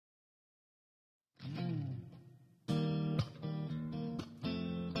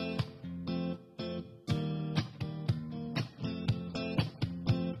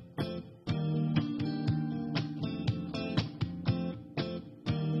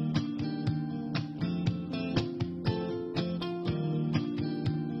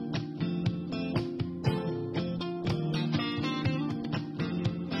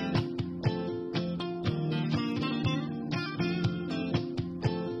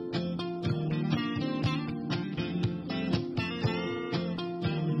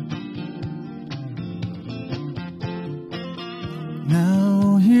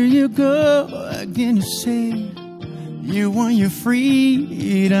Now here you go again, you say you want your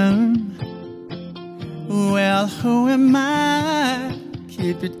freedom. Well, who am I?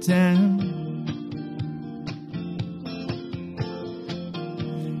 Keep it down.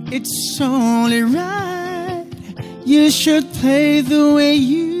 It's only right. You should play the way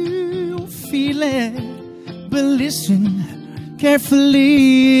you feel it. But listen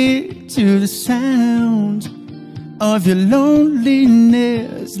carefully to the sound of your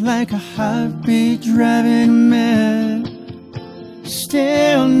loneliness, like a heartbeat driving mad.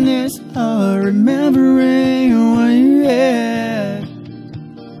 Stillness of remembering what you had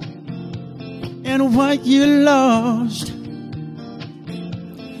and what you lost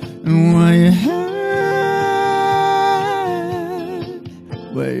and what you had,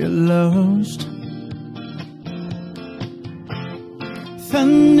 what you lost.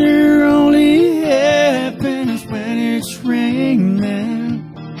 Thunder only happens when it's raining,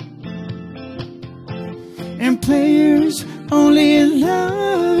 and players only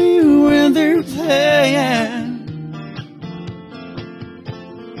love you when they're playing.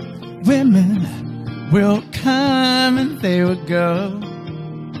 Women will come and they will go.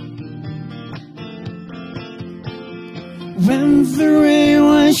 When the rain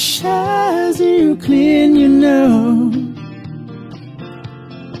washes you clean, you know.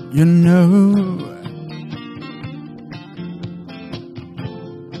 You know.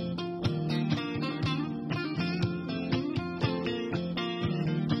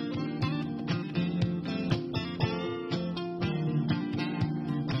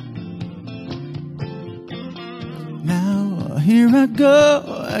 Now here I go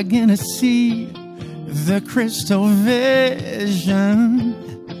again to see the crystal vision.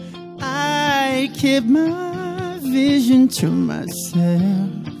 I keep my vision to myself.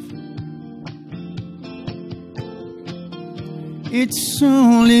 It's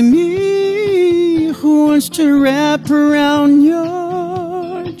only me who wants to wrap around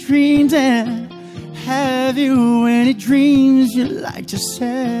your dreams. And have you any dreams you'd like to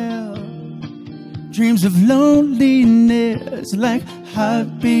sell? Dreams of loneliness, like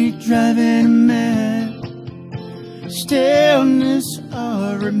heartbeat driving mad. Stillness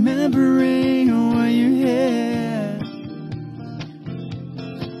of remembering what you had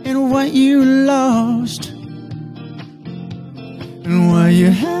and what you lost and what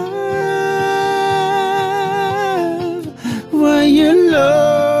you have, what you lost.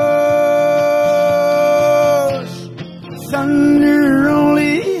 Thunder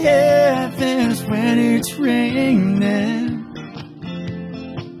only happens when it's raining,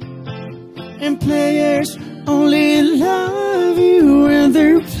 and players only love you when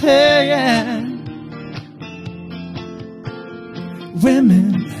they're playing. Women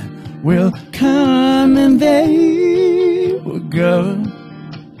will come and they will go.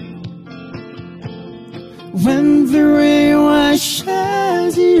 When the rain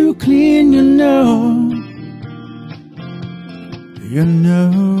washes you clean, you know. You know.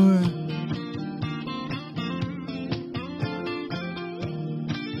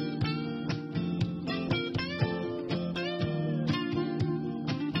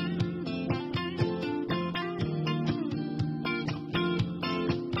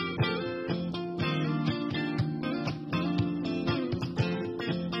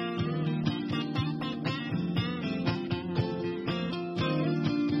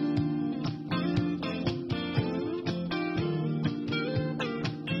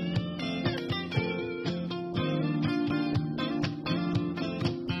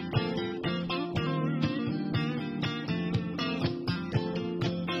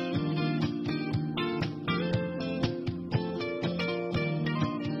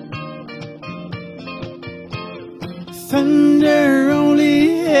 Thunder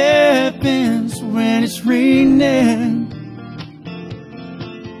only happens when it's raining,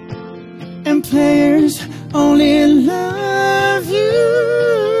 and players only love you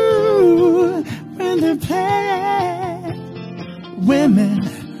when they're playing. Women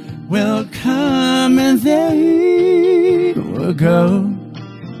will come and they will go.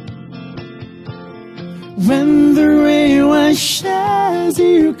 When the rain washes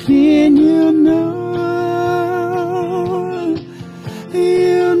you clean, you know.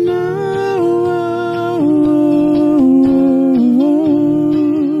 You know,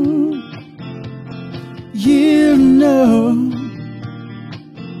 you know,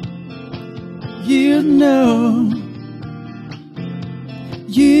 you know.